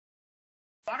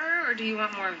or do you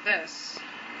want more of this?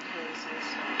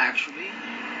 Actually,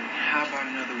 how about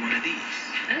another one of these?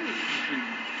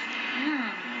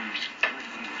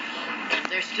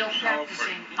 They're still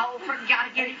practicing.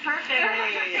 Gotta get it perfect.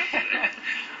 Hey.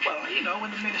 Well, you know,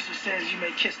 when the minister says you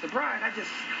may kiss the bride, I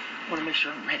just want to make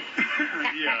sure I'm ready.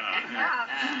 Yeah.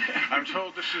 I'm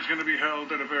told this is going to be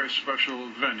held at a very special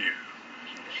venue.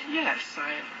 Yes,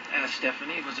 I asked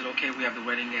Stephanie, was it okay if we have the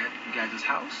wedding at you guys'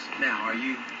 house? Now, are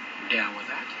you down with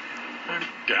that? I'm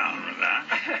down with that.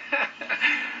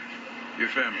 Your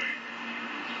family.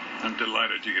 I'm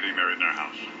delighted you're getting married in our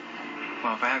house.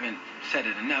 Well, if I haven't said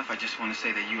it enough, I just want to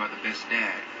say that you are the best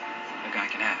dad a guy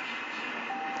can have.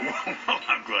 Well,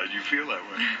 I'm glad you feel that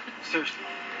way. Seriously,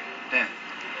 Dad,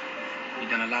 you've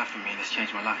done a lot for me and it's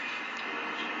changed my life.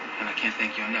 And I can't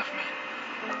thank you enough, man.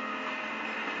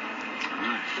 All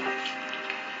right.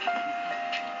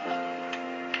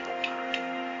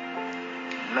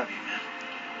 Love you, man.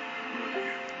 Love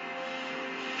you.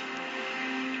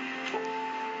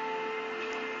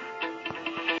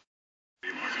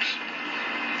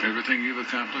 Everything you've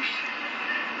accomplished,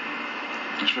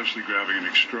 especially grabbing an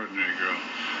extraordinary girl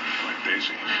like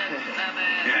Dayzee.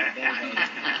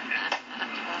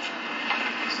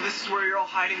 So this is where you're all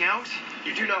hiding out?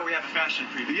 You do know we have a fashion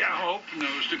preview. Yeah, Hope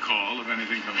knows to call if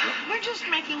anything comes up. We're just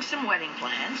making some wedding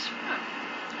plans.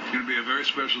 It's going to be a very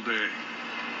special day.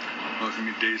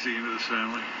 Welcoming Dayzee into this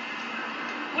family.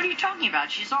 What are you talking about?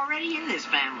 She's already in this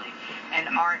family. And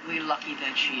aren't we lucky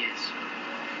that she is?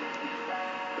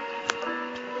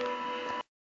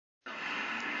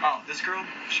 Oh, this girl?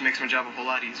 She makes my job a whole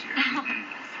lot easier.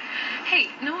 Hey,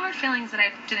 no hard feelings that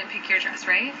I didn't pick your dress,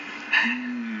 right?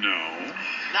 No.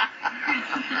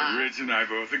 Ridge and I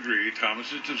both agree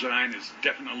Thomas's design is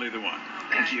definitely the one.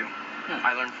 Thank you.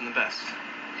 I learned from the best.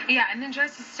 Yeah, and the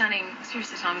dress is stunning.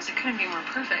 Seriously, Thomas, it couldn't be more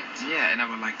perfect. Yeah, and I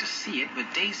would like to see it, but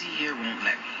Dayzee here won't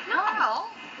let me. No,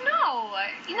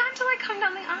 not until I come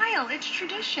down the aisle. It's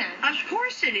tradition. Of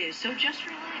course it is. So just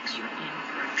relax. You're in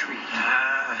for a treat.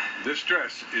 This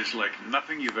dress is like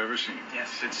nothing you've ever seen.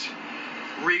 Yes, it's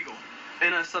regal.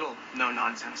 In a subtle,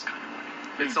 no-nonsense kind of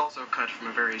way. It's also cut from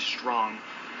a very strong,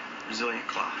 resilient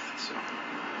cloth, so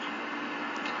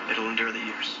it'll endure the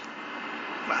years.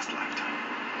 Last a lifetime.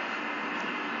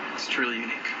 It's truly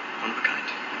unique. One of a kind.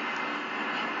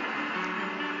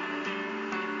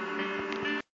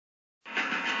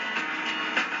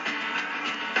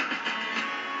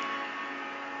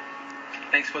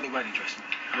 Thanks for the wedding dress, man.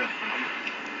 Really.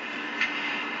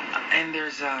 And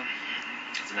there's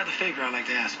another favor I'd like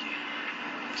to ask you.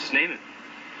 Just name it.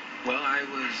 Well, I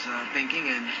was thinking,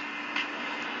 and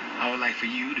I would like for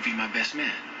you to be my best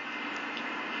man.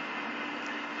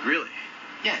 Really?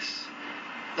 Yes.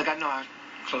 Look, I know how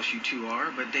close you two are,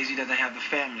 but Dayzee doesn't have the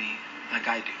family like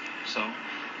I do. So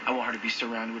I want her to be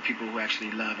surrounded with people who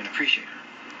actually love and appreciate her.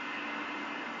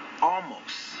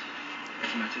 Almost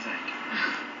as much as I do.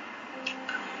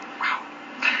 Wow.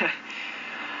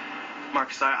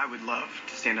 Marcus, I would love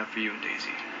to stand up for you and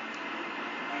Dayzee.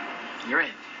 You're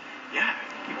in. Yeah,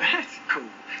 you bet. Cool.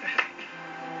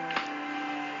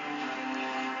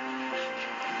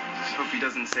 Just hope he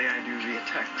doesn't say I do via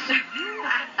text.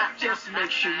 Just make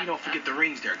sure you don't forget the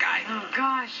rings there, guy. Oh,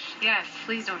 gosh. Yes,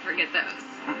 please don't forget those.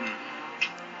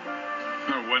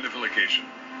 A wonderful occasion.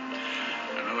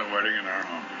 Another wedding in our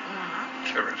home.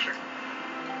 Terrific.